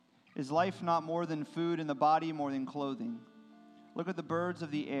Is life not more than food, and the body more than clothing? Look at the birds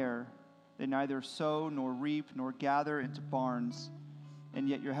of the air. They neither sow nor reap nor gather into barns, and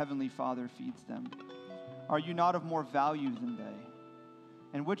yet your heavenly Father feeds them. Are you not of more value than they?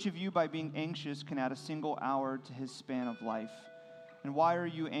 And which of you, by being anxious, can add a single hour to his span of life? And why are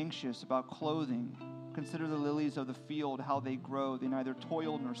you anxious about clothing? Consider the lilies of the field, how they grow. They neither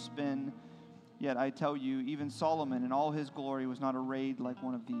toil nor spin. Yet I tell you, even Solomon in all his glory was not arrayed like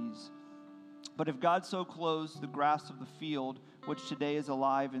one of these. But if God so clothes the grass of the field, which today is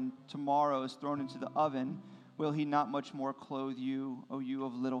alive and tomorrow is thrown into the oven, will he not much more clothe you, O you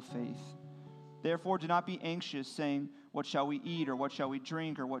of little faith? Therefore do not be anxious, saying, what shall we eat, or what shall we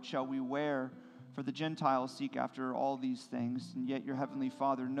drink, or what shall we wear? For the Gentiles seek after all these things, and yet your heavenly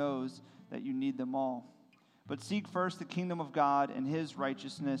Father knows that you need them all. But seek first the kingdom of God and his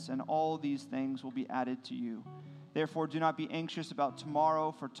righteousness, and all these things will be added to you. Therefore do not be anxious about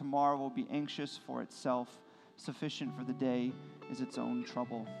tomorrow, for tomorrow will be anxious for itself. Sufficient for the day is its own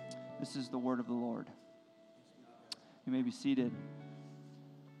trouble. This is the word of the Lord. You may be seated.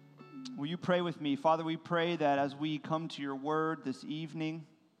 Will you pray with me? Father, we pray that as we come to your word this evening,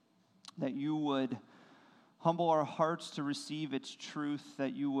 that you would humble our hearts to receive its truth,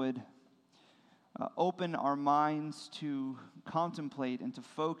 that you would open our minds to contemplate and to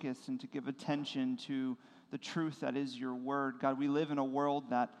focus and to give attention to the truth that is your word. God, we live in a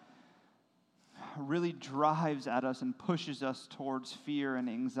world that really drives at us and pushes us towards fear and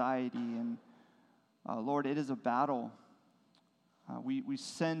anxiety. And Lord, it is a battle. We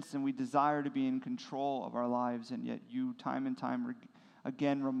sense and we desire to be in control of our lives, and yet you time and time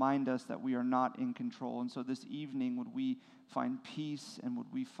again remind us that we are not in control. And so this evening, would we find peace and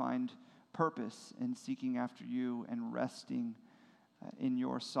would we find purpose in seeking after you and resting in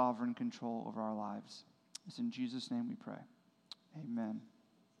your sovereign control over our lives. It's in Jesus' name we pray. Amen.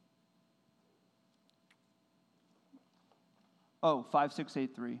 Oh,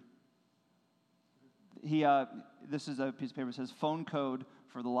 5683. This is a piece of paper that says phone code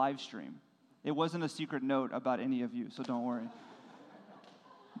for the live stream. It wasn't a secret note about any of you, so don't worry.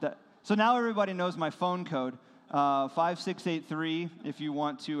 So now everybody knows my phone code, 5683, if you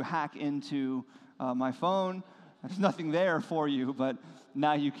want to hack into my phone. There's nothing there for you, but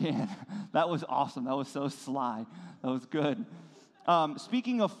now you can. That was awesome. That was so sly. That was good.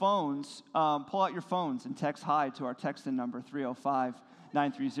 Speaking of phones, pull out your phones and text hi to our text-in number,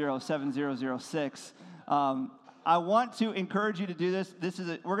 305-930-7006. I want to encourage you to do this.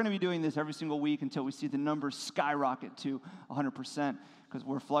 We're going to be doing this every single week until we see the numbers skyrocket to 100%, because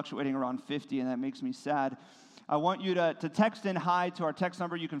we're fluctuating around 50, and that makes me sad. I want you to text in hi to our text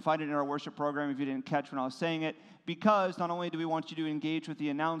number. You can find it in our worship program if you didn't catch when I was saying it, because not only do we want you to engage with the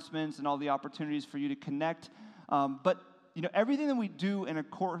announcements and all the opportunities for you to connect, but everything that we do in a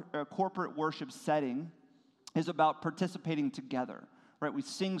corporate worship setting is about participating together. Right, we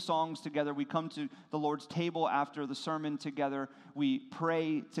sing songs together. We come to the Lord's table after the sermon together. We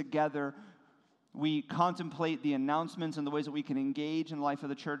pray together. We contemplate the announcements and the ways that we can engage in the life of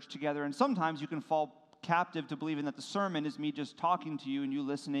the church together. And sometimes you can fall captive to believing that the sermon is me just talking to you and you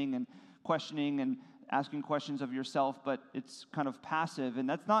listening and questioning and asking questions of yourself, but it's kind of passive. And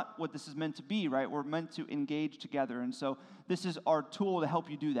that's not what this is meant to be, right? We're meant to engage together. And so this is our tool to help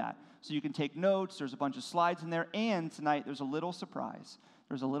you do that. So you can take notes. There's a bunch of slides in there. And tonight there's a little surprise.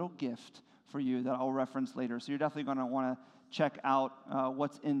 There's a little gift for you that I'll reference later. So you're definitely going to want to check out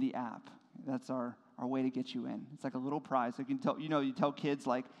what's in the app. That's our way to get you in. It's like a little prize. You tell kids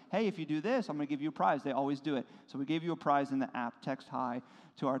like, hey, if you do this, I'm going to give you a prize. They always do it. So we gave you a prize in the app. Text hi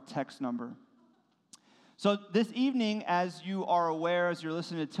to our text number. So this evening, as you are aware, as you're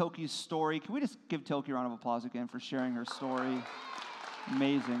listening to Tilke's story, can we just give Tilke a round of applause again for sharing her story?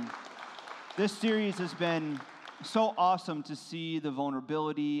 Amazing. This series has been so awesome to see the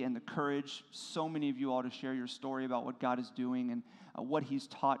vulnerability and the courage, so many of you all to share your story about what God is doing and what he's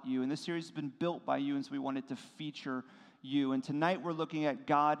taught you. And this series has been built by you, and so we wanted to feature you. And tonight we're looking at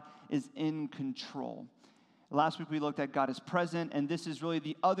God is in control. Last week we looked at God is present, and this is really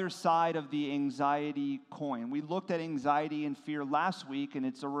the other side of the anxiety coin. We looked at anxiety and fear last week, and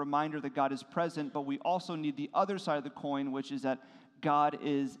it's a reminder that God is present, but we also need the other side of the coin, which is that God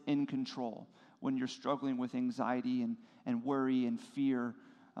is in control when you're struggling with anxiety and worry and fear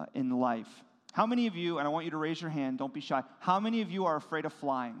in life. How many of you, and I want you to raise your hand, don't be shy, how many of you are afraid of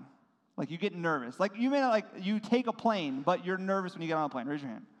flying? Like you get nervous. Like you may not, you take a plane, but you're nervous when you get on a plane. Raise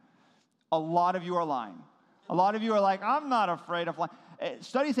your hand. A lot of you are lying. A lot of you are like, I'm not afraid of flying.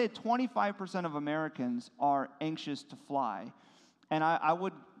 Studies say 25% of Americans are anxious to fly. And I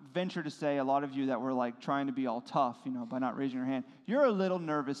would venture to say a lot of you that were like trying to be all tough, by not raising your hand, you're a little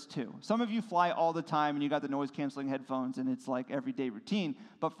nervous too. Some of you fly all the time and you got the noise canceling headphones and it's like everyday routine.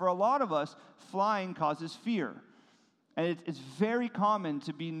 But for a lot of us, flying causes fear. And it's very common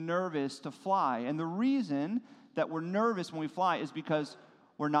to be nervous to fly. And the reason that we're nervous when we fly is because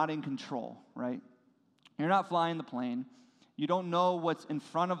we're not in control, right? You're not flying the plane. You don't know what's in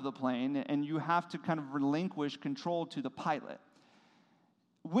front of the plane, and you have to kind of relinquish control to the pilot,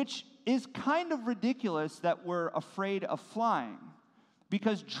 which is kind of ridiculous that we're afraid of flying,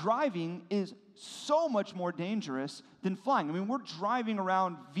 because driving is so much more dangerous than flying. I mean, we're driving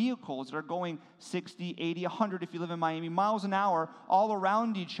around vehicles that are going 60, 80, 100, if you live in Miami, miles an hour all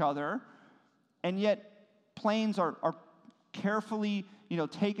around each other, and yet planes are carefully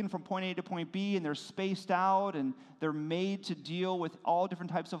taken from point A to point B, and they're spaced out, and they're made to deal with all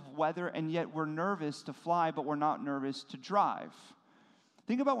different types of weather, and yet we're nervous to fly, but we're not nervous to drive.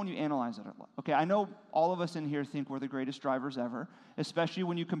 Think about when you analyze it. Okay, I know all of us in here think we're the greatest drivers ever, especially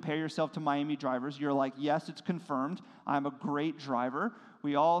when you compare yourself to Miami drivers. You're like, yes, it's confirmed. I'm a great driver.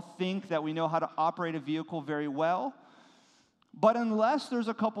 We all think that we know how to operate a vehicle very well. But unless there's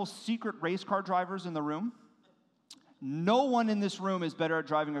a couple secret race car drivers in the room, no one in this room is better at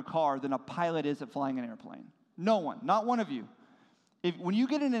driving a car than a pilot is at flying an airplane. No one, not one of you. When you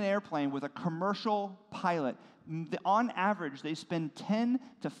get in an airplane with a commercial pilot, on average, they spend 10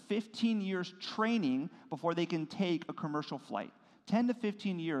 to 15 years training before they can take a commercial flight. 10 to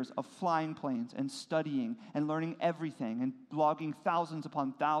 15 years of flying planes and studying and learning everything and logging thousands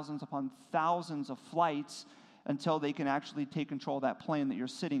upon thousands of flights until they can actually take control of that plane that you're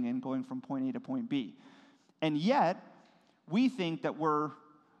sitting in going from point A to point B. And yet, we think that we're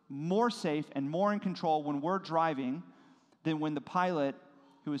more safe and more in control when we're driving than when the pilot,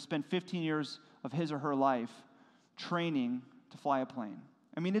 who has spent 15 years of his or her life training to fly a plane.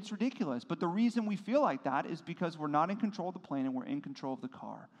 I mean, it's ridiculous. But the reason we feel like that is because we're not in control of the plane and we're in control of the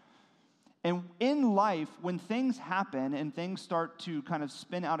car. And in life, when things happen and things start to kind of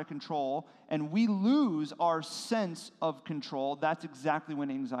spin out of control and we lose our sense of control, that's exactly when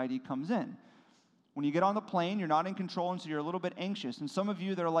anxiety comes in. When you get on the plane, you're not in control, and so you're a little bit anxious. And some of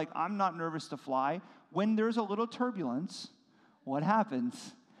you that are like, I'm not nervous to fly, when there's a little turbulence, what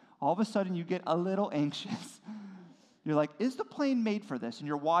happens? All of a sudden, you get a little anxious. You're like, is the plane made for this? And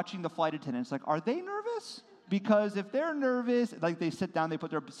you're watching the flight attendants, like, are they nervous? Because if they're nervous, like they sit down, they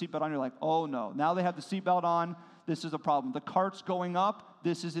put their seatbelt on, you're like, oh no, now they have the seatbelt on, this is a problem. The cart's going up,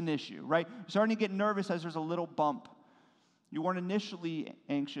 this is an issue, right? You're starting to get nervous as there's a little bump. You weren't initially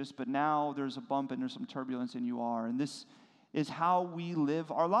anxious, but now there's a bump and there's some turbulence, and you are. And this is how we live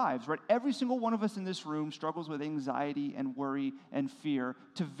our lives, right? Every single one of us in this room struggles with anxiety and worry and fear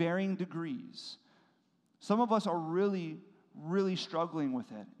to varying degrees. Some of us are really, really struggling with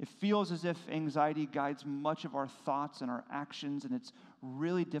it. It feels as if anxiety guides much of our thoughts and our actions, and it's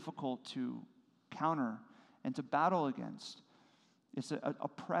really difficult to counter and to battle against. It's a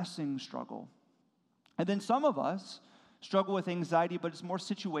pressing struggle. And then some of us struggle with anxiety, but it's more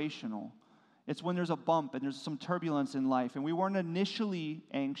situational. It's when there's a bump and there's some turbulence in life, and we weren't initially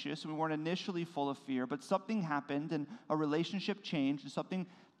anxious, and we weren't initially full of fear, but something happened, and a relationship changed, and something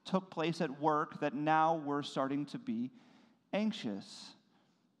took place at work that now we're starting to be anxious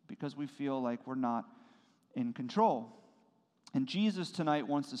because we feel like we're not in control. And Jesus tonight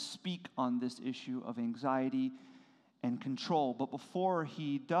wants to speak on this issue of anxiety and control. But before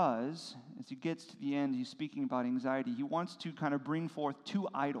he does, as he gets to the end, he's speaking about anxiety. He wants to kind of bring forth two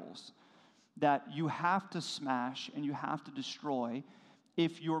idols that you have to smash and you have to destroy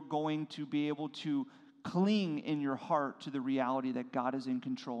if you're going to be able to cling in your heart to the reality that God is in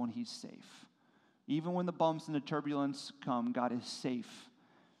control and he's safe. Even when the bumps and the turbulence come, God is safe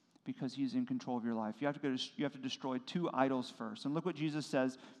because he's in control of your life. You have to destroy two idols first. And look what Jesus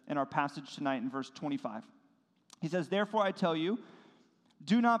says in our passage tonight in verse 25. He says, therefore I tell you,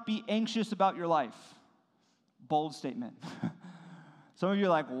 do not be anxious about your life. Bold statement. Some of you are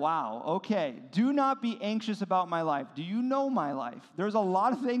like, wow, okay. Do not be anxious about my life. Do you know my life? There's a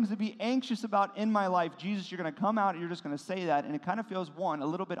lot of things to be anxious about in my life. Jesus, you're going to come out and you're just going to say that, and it kind of feels, one, a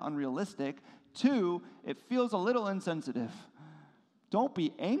little bit unrealistic. Two, it feels a little insensitive. Don't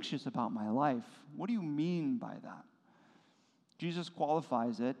be anxious about my life. What do you mean by that? Jesus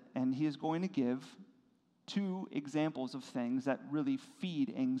qualifies it, and he is going to give two examples of things that really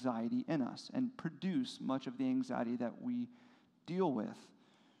feed anxiety in us and produce much of the anxiety that we deal with.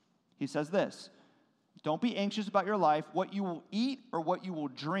 He says this, don't be anxious about your life, what you will eat or what you will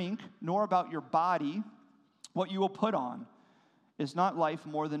drink, nor about your body, what you will put on. Is not life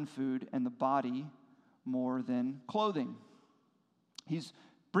more than food and the body more than clothing? He's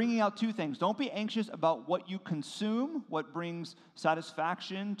bringing out two things. Don't be anxious about what you consume, what brings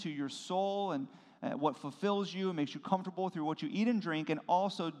satisfaction to your soul and what fulfills you and makes you comfortable through what you eat and drink. And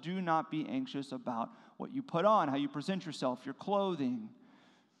also do not be anxious about what you put on, how you present yourself, your clothing.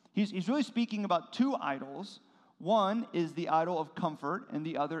 He's really speaking about two idols. One is the idol of comfort, and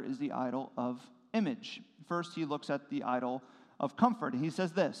the other is the idol of image. First, he looks at the idol of comfort, and he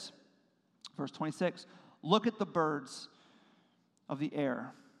says this, verse 26, "Look at the birds of the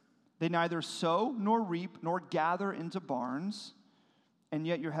air. They neither sow nor reap nor gather into barns, and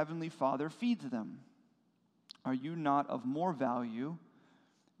yet your heavenly Father feeds them. Are you not of more value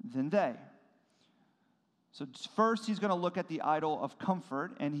than they?" So first, he's going to look at the idol of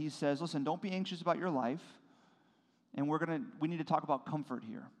comfort, and he says, listen, don't be anxious about your life, and we need to talk about comfort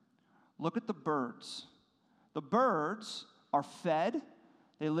here. Look at the birds. The birds are fed.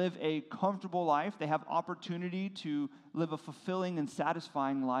 They live a comfortable life. They have opportunity to live a fulfilling and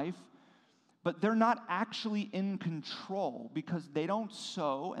satisfying life, but they're not actually in control because they don't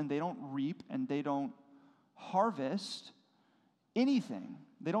sow and they don't reap and they don't harvest anything.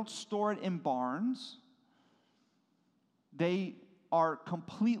 They don't store it in barns. They are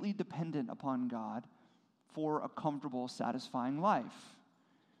completely dependent upon God for a comfortable, satisfying life.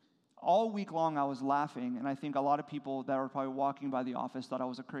 All week long, I was laughing, and I think a lot of people that were probably walking by the office thought I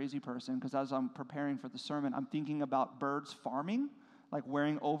was a crazy person, because as I'm preparing for the sermon, I'm thinking about birds farming, like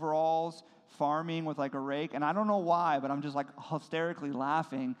wearing overalls, farming with like a rake, and I don't know why, but I'm just like hysterically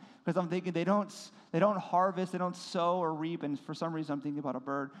laughing, because I'm thinking they don't harvest, they don't sow or reap, and for some reason I'm thinking about a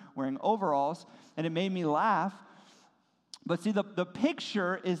bird wearing overalls, and it made me laugh. But see, the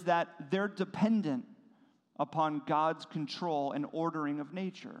picture is that they're dependent upon God's control and ordering of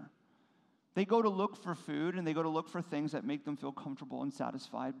nature. They go to look for food and they go to look for things that make them feel comfortable and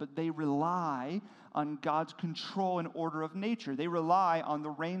satisfied, but they rely on God's control and order of nature. They rely on the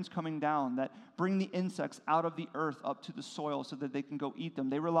rains coming down that bring the insects out of the earth up to the soil so that they can go eat them.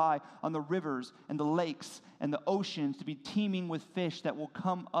 They rely on the rivers and the lakes and the oceans to be teeming with fish that will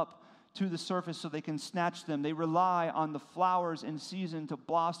come up to the surface so they can snatch them. They rely on the flowers in season to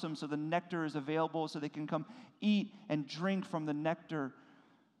blossom so the nectar is available so they can come eat and drink from the nectar.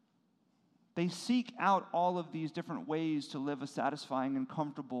 They seek out all of these different ways to live a satisfying and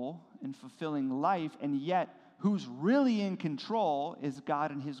comfortable and fulfilling life, and yet who's really in control is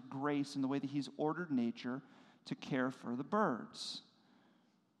God and His grace and the way that He's ordered nature to care for the birds.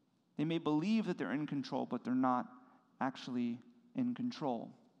 They may believe that they're in control, but they're not actually in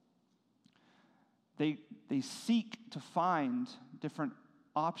control. They seek to find different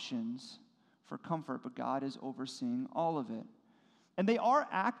options for comfort, but God is overseeing all of it. And they are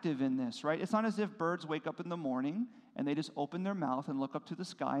active in this, right? It's not as if birds wake up in the morning and they just open their mouth and look up to the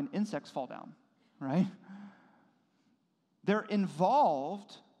sky and insects fall down, right? They're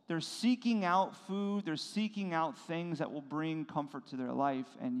involved. They're seeking out food. They're seeking out things that will bring comfort to their life,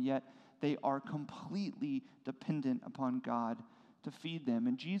 and yet they are completely dependent upon God to feed them.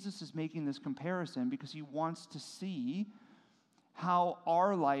 And Jesus is making this comparison because He wants to see how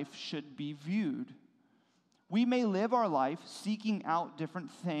our life should be viewed. We may live our life seeking out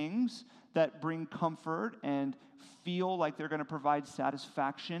different things that bring comfort and feel like they're going to provide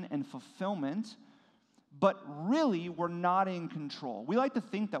satisfaction and fulfillment, but really we're not in control. We like to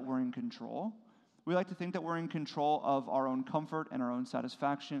think that we're in control. We like to think that we're in control of our own comfort and our own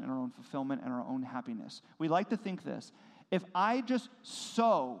satisfaction and our own fulfillment and our own happiness. We like to think this: if I just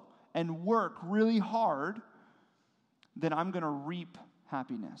sow and work really hard, then I'm going to reap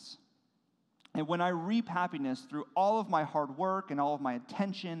happiness. And when I reap happiness through all of my hard work and all of my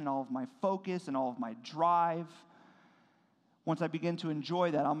attention and all of my focus and all of my drive, once I begin to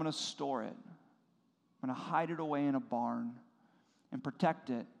enjoy that, I'm going to store it. I'm going to hide it away in a barn and protect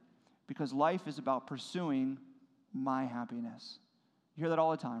it, because life is about pursuing my happiness. You hear that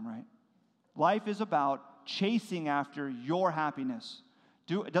all the time, right? Life is about chasing after your happiness.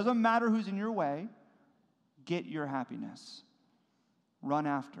 It doesn't matter who's in your way. Get your happiness. Run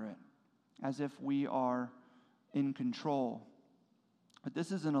after it as if we are in control. But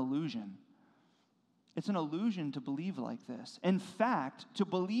this is an illusion. It's an illusion to believe like this. In fact, to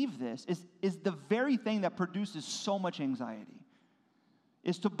believe this is the very thing that produces so much anxiety.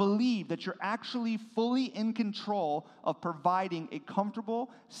 Is to believe that you're actually fully in control of providing a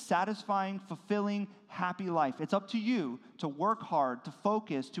comfortable, satisfying, fulfilling, happy life. It's up to you to work hard, to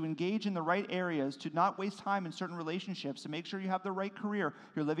focus, to engage in the right areas, to not waste time in certain relationships, to make sure you have the right career,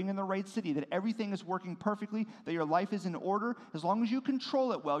 you're living in the right city, that everything is working perfectly, that your life is in order. As long as you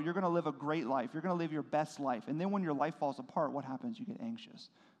control it well, you're going to live a great life. You're going to live your best life. And then when your life falls apart, what happens? You get anxious.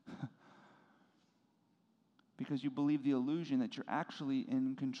 because you believe the illusion that you're actually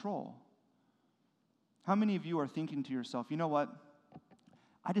in control. How many of you are thinking to yourself, you know what?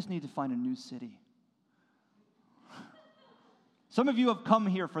 I just need to find a new city. Some of you have come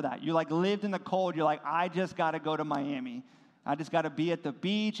here for that. You lived in the cold. You're like, I just got to go to Miami. I just got to be at the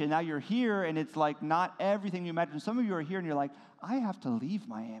beach. And now you're here, and it's not everything you imagine. Some of you are here, and you're like, I have to leave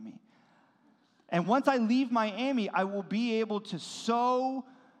Miami. And once I leave Miami, I will be able to sow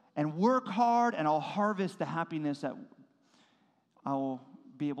and work hard, and I'll harvest the happiness that I'll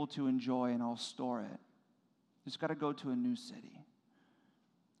be able to enjoy, and I'll store it. Just got to go to a new city.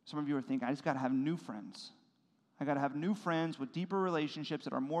 Some of you are thinking, I just got to have new friends. I got to have new friends with deeper relationships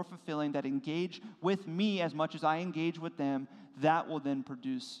that are more fulfilling, that engage with me as much as I engage with them. That will then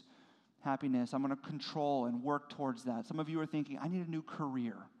produce happiness. I'm going to control and work towards that. Some of you are thinking, I need a new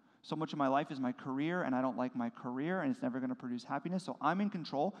career. So much of my life is my career, and I don't like my career, and it's never going to produce happiness, so I'm in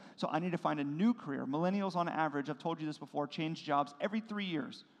control, so I need to find a new career. Millennials, on average, I've told you this before, change jobs every 3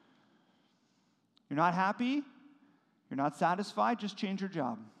 years. You're not happy, you're not satisfied, just change your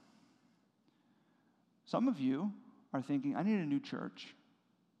job. Some of you are thinking, I need a new church.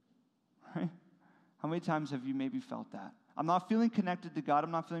 Right? How many times have you maybe felt that? I'm not feeling connected to God.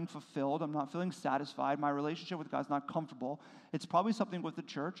 I'm not feeling fulfilled. I'm not feeling satisfied. My relationship with God's not comfortable. It's probably something with the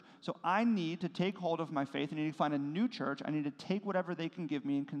church. So I need to take hold of my faith. I need to find a new church. I need to take whatever they can give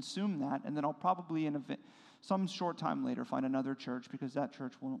me and consume that. And then I'll probably, some short time later, find another church because that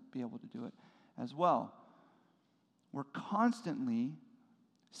church won't be able to do it as well. We're constantly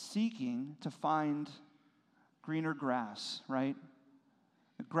seeking to find greener grass, right?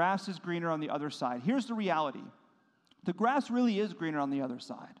 The grass is greener on the other side. Here's the reality. The grass really is greener on the other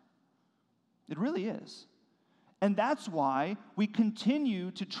side. It really is. And that's why we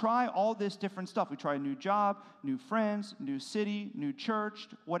continue to try all this different stuff. We try a new job, new friends, new city, new church,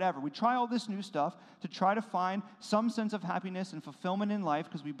 whatever. We try all this new stuff to try to find some sense of happiness and fulfillment in life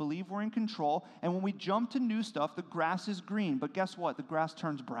because we believe we're in control. And when we jump to new stuff, the grass is green. But guess what? The grass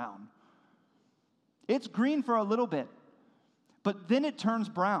turns brown. It's green for a little bit, but then it turns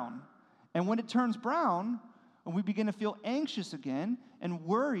brown. And when it turns brown, and we begin to feel anxious again and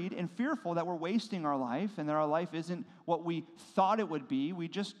worried and fearful that we're wasting our life and that our life isn't what we thought it would be, we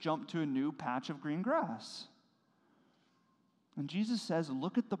just jump to a new patch of green grass. And Jesus says,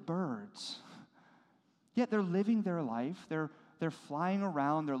 look at the birds. Yet they're living their life. They're flying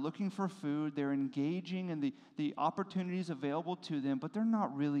around. They're looking for food. They're engaging in the opportunities available to them, but they're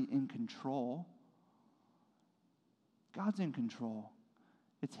not really in control. God's in control.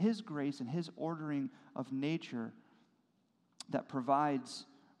 It's His grace and His ordering of nature that provides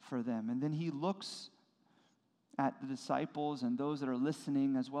for them. And then He looks at the disciples and those that are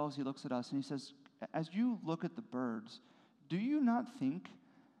listening as well as He looks at us. And He says, as you look at the birds, do you not think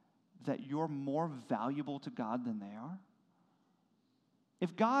that you're more valuable to God than they are?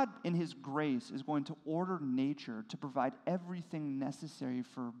 If God, in His grace, is going to order nature to provide everything necessary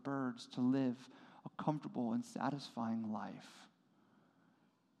for birds to live a comfortable and satisfying life,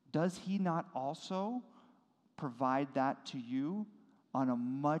 does He not also provide that to you on a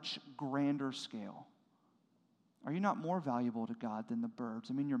much grander scale? Are you not more valuable to God than the birds?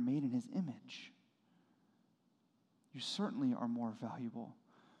 I mean, you're made in His image. You certainly are more valuable.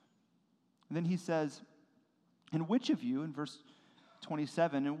 And then He says, and which of you, in verse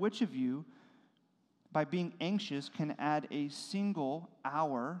 27, and which of you, by being anxious, can add a single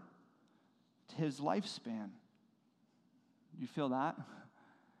hour to his lifespan? You feel that?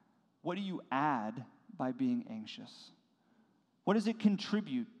 What do you add by being anxious? What does it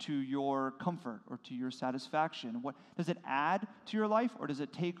contribute to your comfort or to your satisfaction? What does it add to your life or does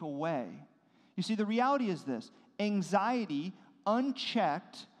it take away? You see, the reality is this: anxiety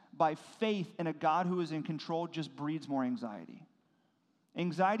unchecked by faith in a God who is in control just breeds more anxiety.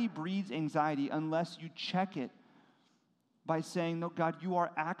 Anxiety breeds anxiety unless you check it by saying, no, God, you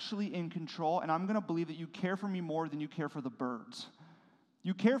are actually in control, and I'm going to believe that you care for me more than you care for the birds.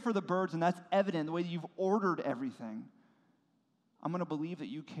 You care for the birds, and that's evident the way that you've ordered everything. I'm going to believe that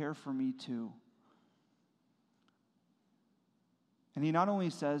you care for me too. And He not only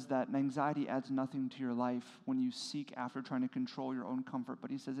says that anxiety adds nothing to your life when you seek after trying to control your own comfort,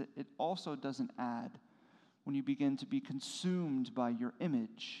 but He says it also doesn't add when you begin to be consumed by your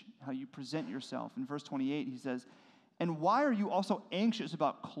image, how you present yourself. In verse 28, He says, and why are you also anxious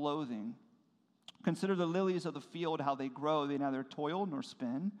about clothing? Consider the lilies of the field, how they grow. They neither toil nor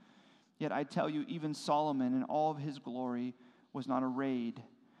spin. Yet I tell you, even Solomon in all of his glory was not arrayed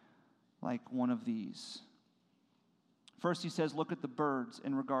like one of these. First, He says, look at the birds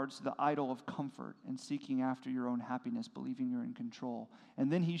in regards to the idol of comfort and seeking after your own happiness, believing you're in control.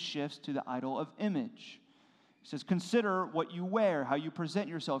 And then He shifts to the idol of image. He says, consider what you wear, how you present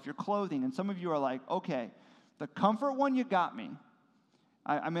yourself, your clothing. And some of you are like, okay, the comfort one, you got me.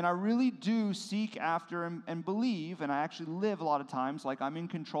 I mean, I really do seek after and believe, and I actually live a lot of times like I'm in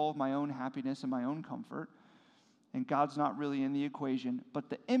control of my own happiness and my own comfort, and God's not really in the equation. But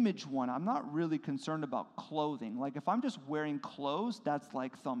the image one, I'm not really concerned about clothing. Like if I'm just wearing clothes, that's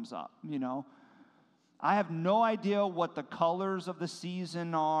like thumbs up, you know. I have no idea what the colors of the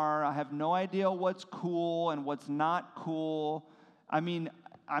season are. I have no idea what's cool and what's not cool. I mean,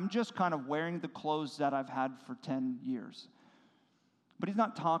 I'm just kind of wearing the clothes that I've had for 10 years. But he's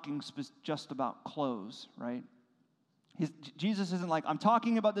not talking just about clothes, right? Jesus isn't like, I'm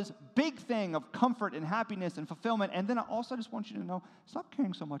talking about this big thing of comfort and happiness and fulfillment, and then I also just want you to know, stop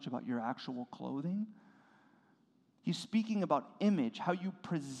caring so much about your actual clothing. He's speaking about image, how you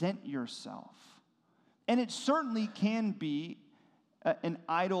present yourself. And it certainly can be an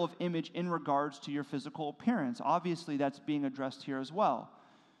idol of image in regards to your physical appearance. Obviously, that's being addressed here as well.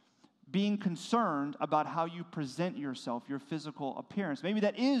 Being concerned about how you present yourself, your physical appearance. Maybe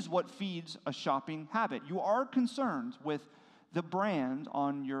that is what feeds a shopping habit. You are concerned with the brand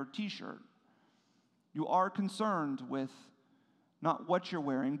on your t-shirt. You are concerned with not what you're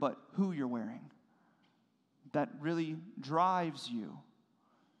wearing, but who you're wearing. That really drives you.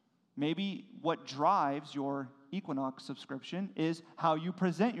 Maybe what drives your Equinox subscription is how you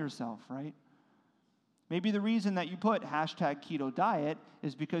present yourself, right? Maybe the reason that you put #keto diet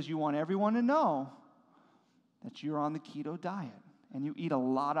is because you want everyone to know that you're on the keto diet and you eat a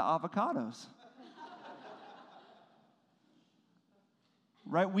lot of avocados.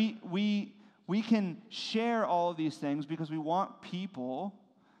 Right? We can share all of these things because we want people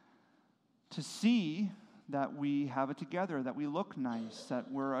to see that we have it together, that we look nice, that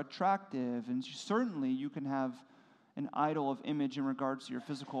we're attractive. And certainly you can have an idol of image in regards to your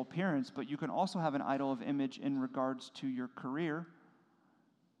physical appearance, but you can also have an idol of image in regards to your career.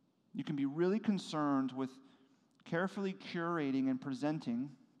 You can be really concerned with carefully curating and presenting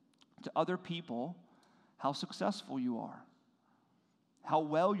to other people how successful you are, how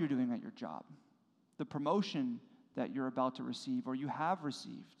well you're doing at your job, the promotion that you're about to receive or you have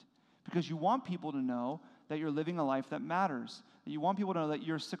received, because you want people to know that you're living a life that matters, that you want people to know that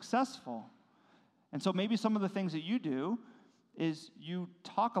you're successful. And so maybe some of the things that you do is you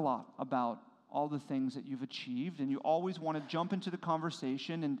talk a lot about all the things that you've achieved, and you always want to jump into the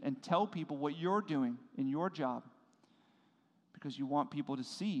conversation and tell people what you're doing in your job because you want people to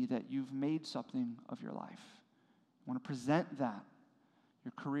see that you've made something of your life. You want to present that.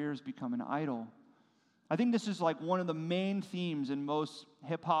 Your career has become an idol. I think this is like one of the main themes in most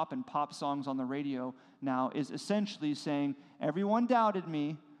hip-hop and pop songs on the radio now is essentially saying, everyone doubted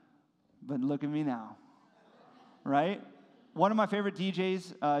me, but look at me now, right? One of my favorite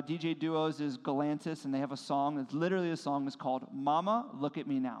DJs, DJ duos is Galantis, and they have a song, it's literally a song, it's called Mama, Look at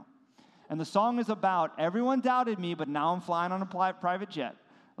Me Now. And the song is about, everyone doubted me, but now I'm flying on a private jet.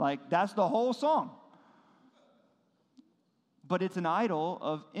 Like, that's the whole song. But it's an idol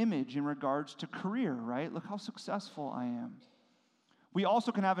of image in regards to career, right? Look how successful I am. We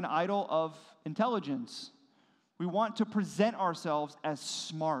also can have an idol of intelligence. We want to present ourselves as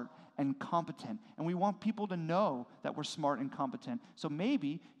smart and competent, and we want people to know that we're smart and competent. So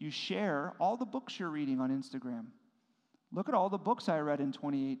maybe you share all the books you're reading on Instagram. Look at all the books I read in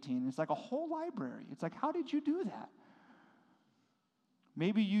 2018. It's like a whole library. It's like, how did you do that?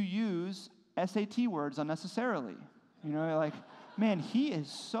 Maybe you use SAT words unnecessarily. You know, you're like, man, he is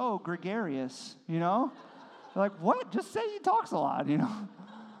so gregarious, you know? You're like, what? Just say he talks a lot, you know?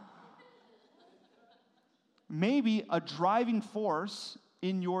 Maybe a driving force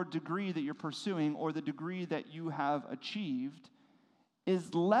in your degree that you're pursuing or the degree that you have achieved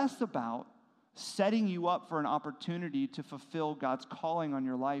is less about setting you up for an opportunity to fulfill God's calling on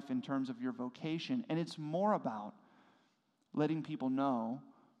your life in terms of your vocation, and it's more about letting people know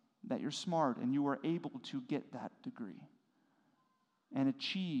that you're smart and you were able to get that degree and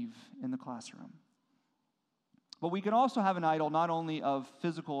achieve in the classroom. But we can also have an idol not only of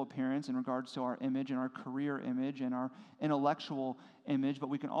physical appearance in regards to our image and our career image and our intellectual image, but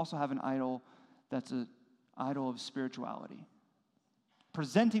we can also have an idol that's an idol of spirituality.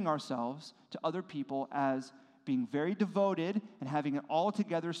 Presenting ourselves to other people as being very devoted and having it all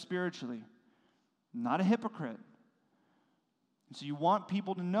together spiritually. Not a hypocrite. And so you want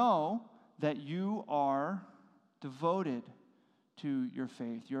people to know that you are devoted to your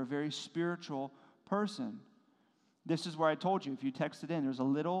faith. You're a very spiritual person. This is where I told you, if you text it in, there's a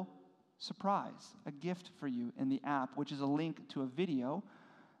little surprise, a gift for you in the app, which is a link to a video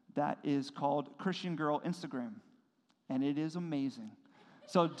that is called Christian Girl Instagram. And it is amazing.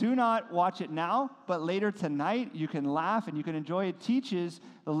 So do not watch it now, but later tonight you can laugh and you can enjoy it. It teaches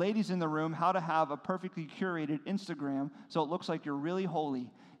the ladies in the room how to have a perfectly curated Instagram so it looks like you're really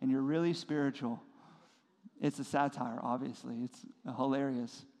holy and you're really spiritual. It's a satire, obviously. It's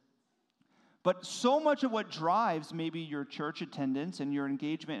hilarious. But so much of what drives maybe your church attendance and your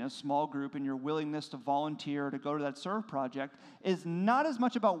engagement in a small group and your willingness to volunteer or to go to that serve project is not as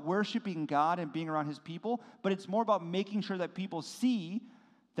much about worshiping God and being around his people, but it's more about making sure that people see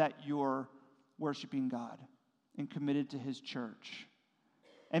that you're worshiping God and committed to his church.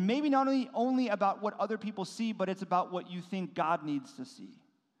 And maybe not only about what other people see, but it's about what you think God needs to see.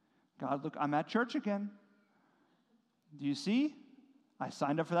 God, look, I'm at church again. Do you see? I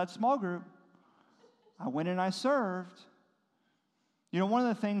signed up for that small group. I went and I served. You know, one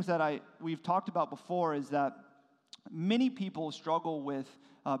of the things that we've talked about before is that many people struggle with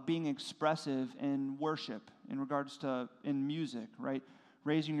being expressive in worship in regards to in music, right?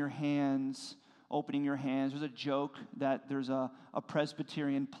 Raising your hands, opening your hands. There's a joke that there's a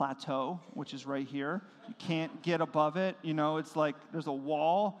Presbyterian plateau, which is right here. You can't get above it. You know, it's like there's a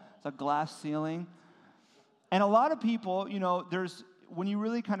wall, it's a glass ceiling. And a lot of people, you know, when you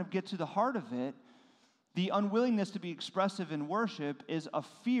really kind of get to the heart of it, the unwillingness to be expressive in worship is a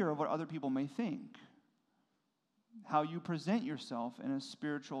fear of what other people may think. How you present yourself in a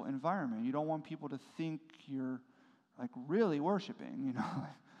spiritual environment. You don't want people to think you're like really worshiping, you know,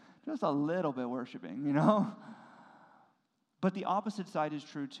 just a little bit worshiping, you know. But the opposite side is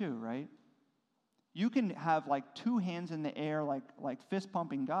true too, right? You can have like two hands in the air, like fist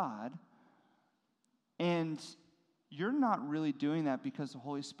pumping God, and you're not really doing that because the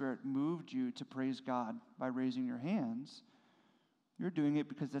Holy Spirit moved you to praise God by raising your hands. You're doing it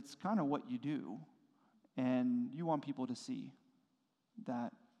because that's kind of what you do, and you want people to see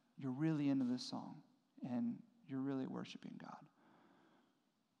that you're really into this song and you're really worshiping God.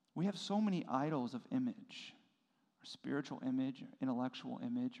 We have so many idols of image, our spiritual image, our intellectual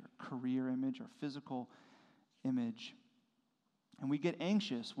image, our career image, our physical image. And we get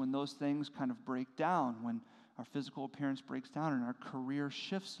anxious when those things kind of break down, when our physical appearance breaks down and our career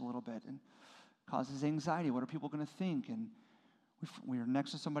shifts a little bit and causes anxiety. What are people going to think? And we're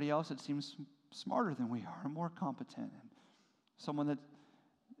next to somebody else that seems smarter than we are, more competent, and someone that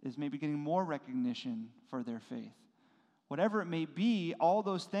is maybe getting more recognition for their faith. Whatever it may be, all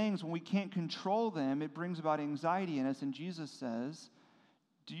those things, when we can't control them, it brings about anxiety in us. And Jesus says,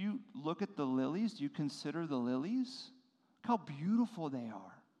 do you look at the lilies? Do you consider the lilies? Look how beautiful they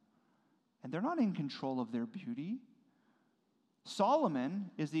are. And they're not in control of their beauty. Solomon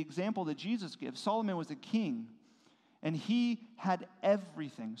is the example that Jesus gives. Solomon was a king, and he had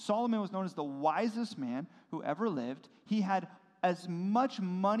everything. Solomon was known as the wisest man who ever lived. He had as much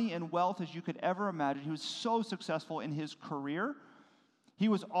money and wealth as you could ever imagine. He was so successful in his career. He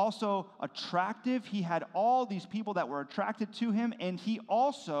was also attractive. He had all these people that were attracted to him, and he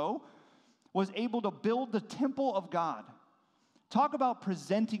also was able to build the temple of God. Talk about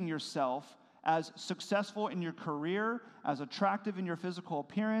presenting yourself as successful in your career, as attractive in your physical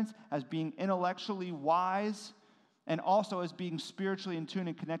appearance, as being intellectually wise, and also as being spiritually in tune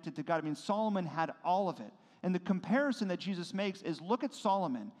and connected to God. I mean, Solomon had all of it. And the comparison that Jesus makes is look at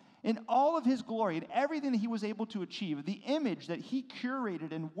Solomon. In all of his glory and everything that he was able to achieve, the image that he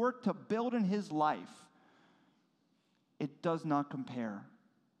curated and worked to build in his life, it does not compare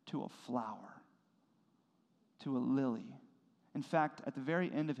to a flower, to a lily. In fact, at the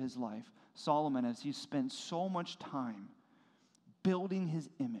very end of his life, Solomon, as he spent so much time building his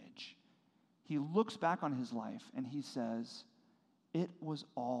image, he looks back on his life and he says, it was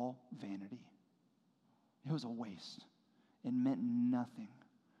all vanity. It was a waste. It meant nothing.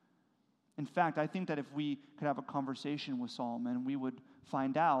 In fact, I think that if we could have a conversation with Solomon, we would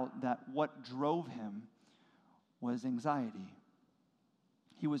find out that what drove him was anxiety.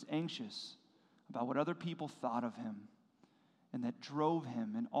 He was anxious about what other people thought of him, and that drove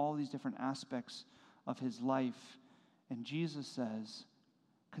him in all these different aspects of his life. And Jesus says,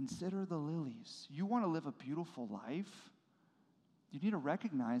 consider the lilies. You want to live a beautiful life? You need to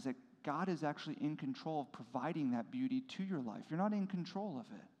recognize that God is actually in control of providing that beauty to your life. You're not in control of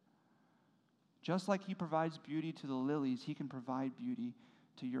it. Just like he provides beauty to the lilies, he can provide beauty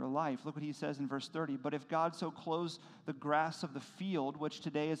to your life. Look what he says in verse 30. But if God so clothes the grass of the field, which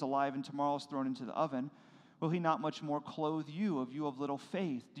today is alive and tomorrow is thrown into the oven, will he not much more clothe you of little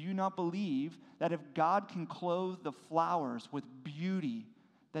faith? Do you not believe that if God can clothe the flowers with beauty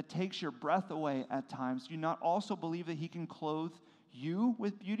that takes your breath away at times, do you not also believe that he can clothe you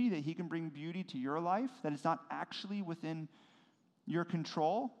with beauty, that he can bring beauty to your life, that it's not actually within your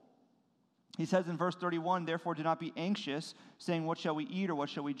control? He says in verse 31, therefore do not be anxious, saying, what shall we eat, or what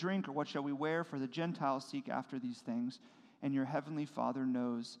shall we drink, or what shall we wear? For the Gentiles seek after these things, and your heavenly Father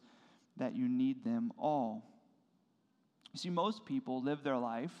knows that you need them all. You see, most people live their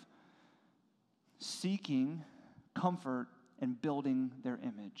life seeking comfort and building their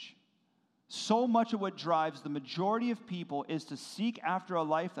image. So much of what drives the majority of people is to seek after a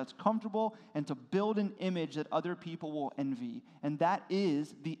life that's comfortable and to build an image that other people will envy. And that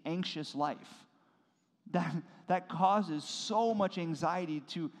is the anxious life. That causes so much anxiety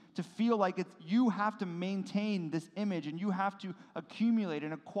to feel like you have to maintain this image and you have to accumulate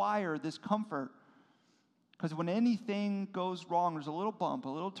and acquire this comfort. Because when anything goes wrong, there's a little bump, a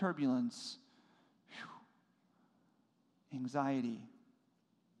little turbulence, anxiety.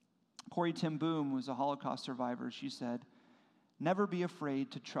 Corrie ten Boom was a Holocaust survivor. She said, never be afraid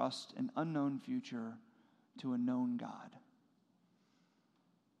to trust an unknown future to a known God.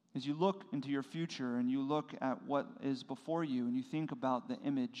 As you look into your future and you look at what is before you and you think about the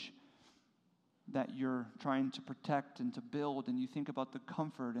image that you're trying to protect and to build, and you think about the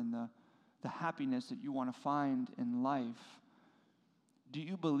comfort and the happiness that you want to find in life, do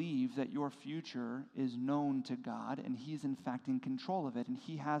you believe that your future is known to God and He's in fact in control of it, and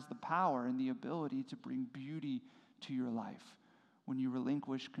He has the power and the ability to bring beauty to your life when you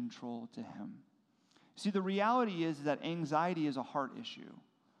relinquish control to Him? See, the reality is that anxiety is a heart issue.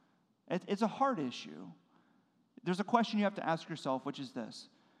 It's a heart issue. There's a question you have to ask yourself, which is this: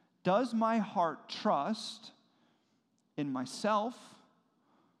 does my heart trust in myself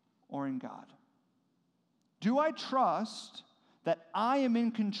or in God? Do I trust that I am in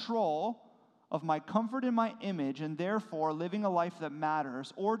control of my comfort and my image and therefore living a life that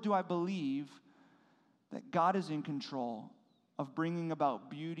matters? Or do I believe that God is in control of bringing about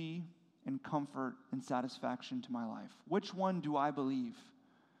beauty and comfort and satisfaction to my life? Which one do I believe?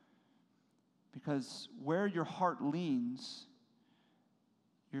 Because where your heart leans,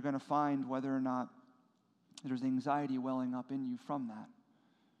 you're going to find whether or not there's anxiety welling up in you from that.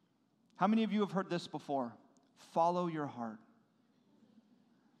 How many of you have heard this before? Follow your heart.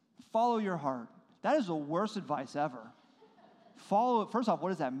 Follow your heart. That is the worst advice ever. First off, what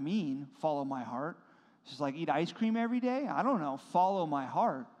does that mean, follow my heart? It's just like eat ice cream every day? I don't know. Follow my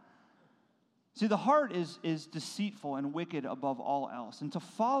heart. See, the heart is deceitful and wicked above all else. And to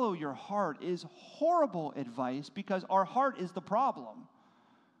follow your heart is horrible advice because our heart is the problem.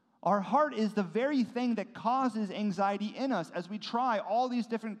 Our heart is the very thing that causes anxiety in us as we try all these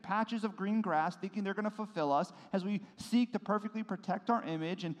different patches of green grass thinking they're going to fulfill us, as we seek to perfectly protect our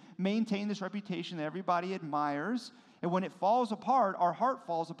image and maintain this reputation that everybody admires. And when it falls apart, our heart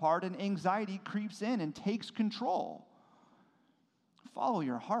falls apart and anxiety creeps in and takes control. Follow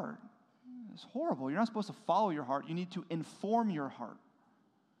your heart. It's horrible. You're not supposed to follow your heart. You need to inform your heart.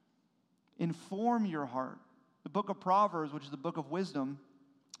 Inform your heart. The book of Proverbs, which is the book of wisdom,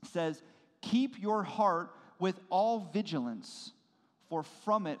 says, keep your heart with all vigilance, for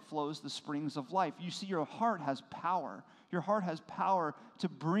from it flows the springs of life. You see, your heart has power. Your heart has power to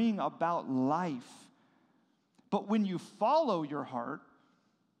bring about life. But when you follow your heart,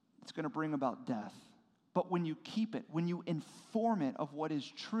 it's going to bring about death. But when you keep it, when you inform it of what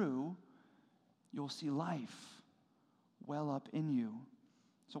is true, you'll see life well up in you.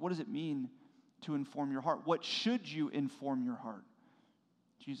 So what does it mean to inform your heart? What should you inform your heart?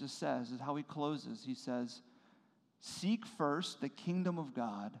 Jesus says, is how he closes. He says, seek first the kingdom of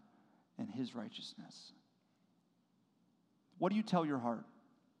God and His righteousness. What do you tell your heart?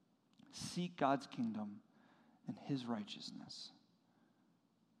 Seek God's kingdom and His righteousness.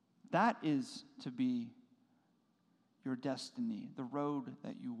 That is to be your destiny, the road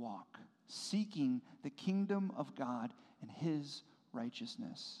that you walk. Seeking the kingdom of God and His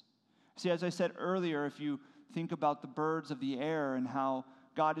righteousness. See, as I said earlier, if you think about the birds of the air and how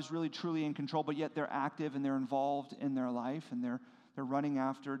God is really truly in control, but yet they're active and they're involved in their life and they're running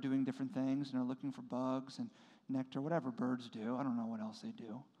after doing different things and they're looking for bugs and nectar, whatever birds do. I don't know what else they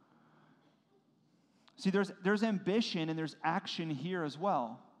do. See, there's ambition and there's action here as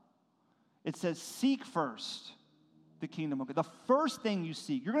well. It says, seek first the kingdom of God. The first thing you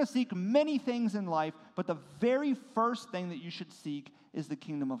seek, you're going to seek many things in life, but the very first thing that you should seek is the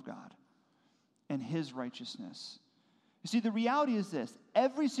kingdom of God and His righteousness. You see, the reality is this: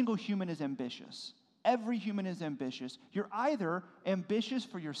 every single human is ambitious. Every human is ambitious. You're either ambitious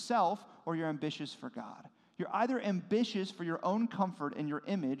for yourself or you're ambitious for God. You're either ambitious for your own comfort and your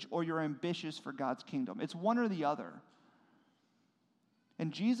image, or you're ambitious for God's kingdom. It's one or the other.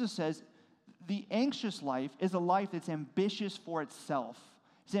 And Jesus says, the anxious life is a life that's ambitious for itself.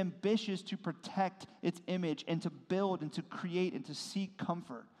 It's ambitious to protect its image and to build and to create and to seek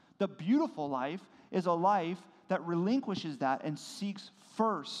comfort. The beautiful life is a life that relinquishes that and seeks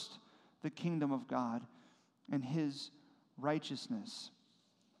first the kingdom of God and his righteousness.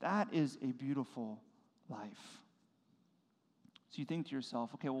 That is a beautiful life. So you think to yourself,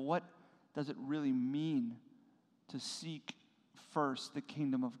 okay, well, what does it really mean to seek first the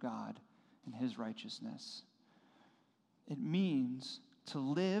kingdom of God and his righteousness? It means to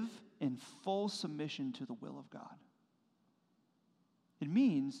live in full submission to the will of God. It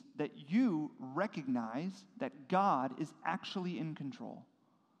means that you recognize that God is actually in control.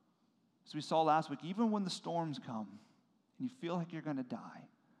 As we saw last week, even when the storms come and you feel like you're going to die,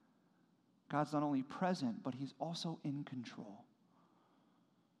 God's not only present, but he's also in control.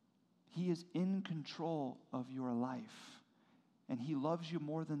 He is in control of your life, and he loves you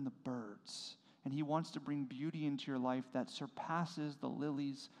more than the birds, and he wants to bring beauty into your life that surpasses the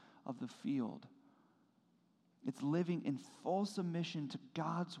lilies of the field. It's living in full submission to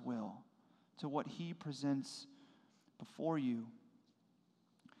God's will, to what he presents before you.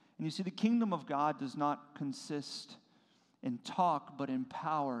 And you see, the kingdom of God does not consist in talk, but in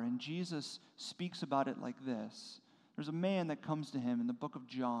power. And Jesus speaks about it like this. There's a man that comes to him in the book of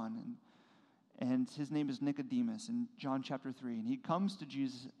John, and his name is Nicodemus in John chapter 3. And he comes to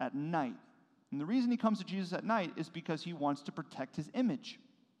Jesus at night. And the reason he comes to Jesus at night is because he wants to protect his image.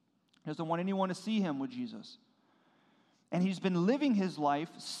 He doesn't want anyone to see him with Jesus. And he's been living his life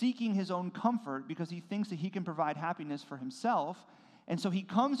seeking his own comfort because he thinks that he can provide happiness for himself. And so he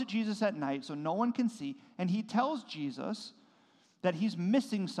comes to Jesus at night so no one can see, and he tells Jesus that he's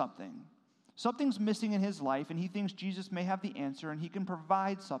missing something. Something's missing in his life, and he thinks Jesus may have the answer, and he can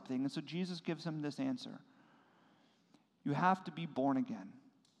provide something. And so Jesus gives him this answer. You have to be born again.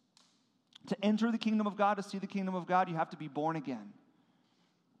 To enter the kingdom of God, to see the kingdom of God, you have to be born again.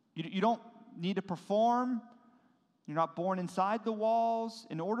 You don't need to perform. You're not born inside the walls.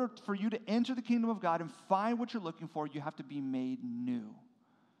 In order for you to enter the kingdom of God and find what you're looking for, you have to be made new.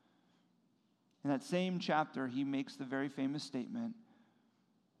 In that same chapter, he makes the very famous statement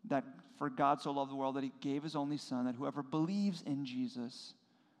that for God so loved the world that he gave his only son, that whoever believes in Jesus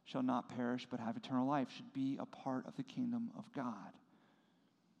shall not perish but have eternal life, should be a part of the kingdom of God.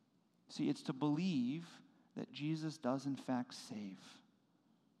 See, it's to believe that Jesus does in fact save.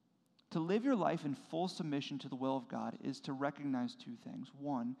 To live your life in full submission to the will of God is to recognize two things.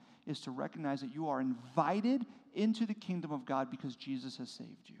 One is to recognize that you are invited into the kingdom of God because Jesus has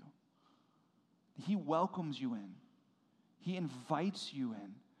saved you. He welcomes you in. He invites you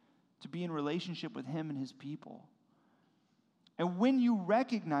in to be in relationship with him and his people. And when you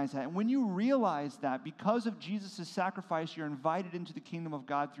recognize that, and when you realize that because of Jesus' sacrifice, you're invited into the kingdom of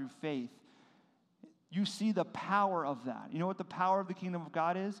God through faith, you see the power of that. You know what the power of the kingdom of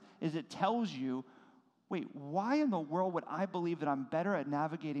God is? Is it tells you, wait, why in the world would I believe that I'm better at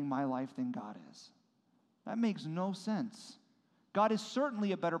navigating my life than God is? That makes no sense. God is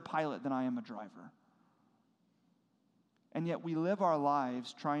certainly a better pilot than I am a driver. And yet we live our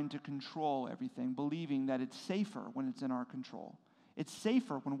lives trying to control everything, believing that it's safer when it's in our control. It's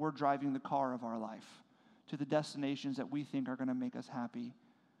safer when we're driving the car of our life to the destinations that we think are going to make us happy.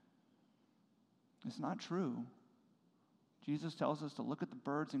 It's not true. Jesus tells us to look at the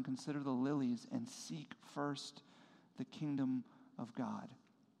birds and consider the lilies and seek first the kingdom of God.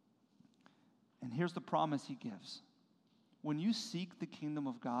 And here's the promise he gives. When you seek the kingdom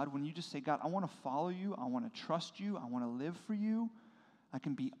of God, when you just say, God, I want to follow you, I want to trust you, I want to live for you, I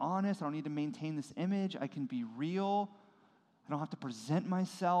can be honest, I don't need to maintain this image, I can be real, I don't have to present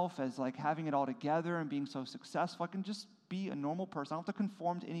myself as like having it all together and being so successful, I can just be a normal person. I don't have to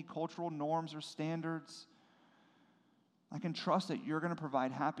conform to any cultural norms or standards. I can trust that you're going to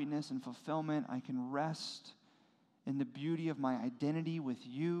provide happiness and fulfillment. I can rest in the beauty of my identity with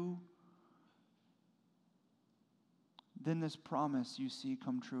you. Then this promise you see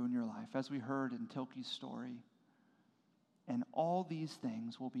come true in your life, as we heard in Tilke's story. And all these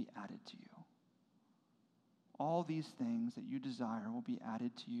things will be added to you. All these things that you desire will be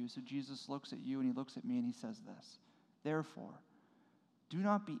added to you. So Jesus looks at you and he looks at me and he says this. Therefore, do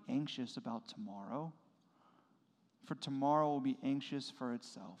not be anxious about tomorrow, for tomorrow will be anxious for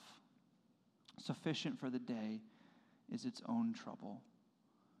itself. Sufficient for the day is its own trouble.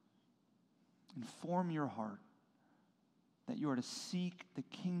 Inform your heart that you are to seek the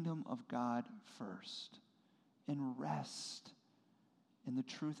kingdom of God first and rest in the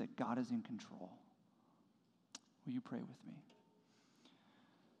truth that God is in control. Will you pray with me?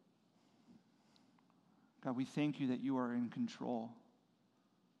 God, we thank you that you are in control.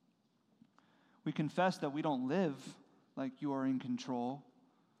 We confess that we don't live like you are in control.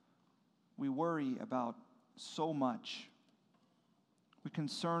 We worry about so much. We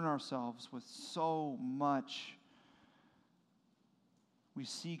concern ourselves with so much. We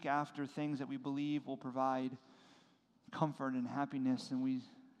seek after things that we believe will provide comfort and happiness, and we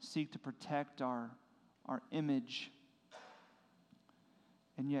seek to protect our image.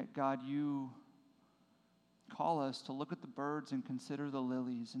 And yet, God, you call us to look at the birds and consider the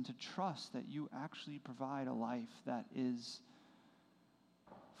lilies and to trust that you actually provide a life that is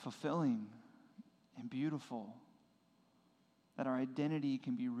fulfilling and beautiful, that our identity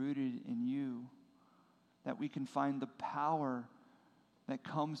can be rooted in you, that we can find the power that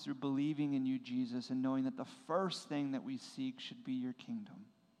comes through believing in you, Jesus, and knowing that the first thing that we seek should be your kingdom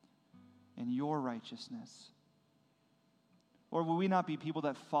and your righteousness. Or will we not be people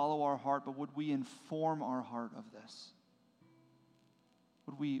that follow our heart, but would we inform our heart of this?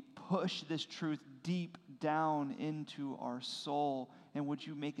 Would we push this truth deep down into our soul, and would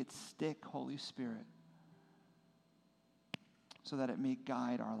you make it stick, Holy Spirit, so that it may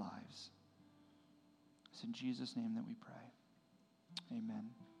guide our lives? It's in Jesus' name that we pray.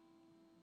 Amen.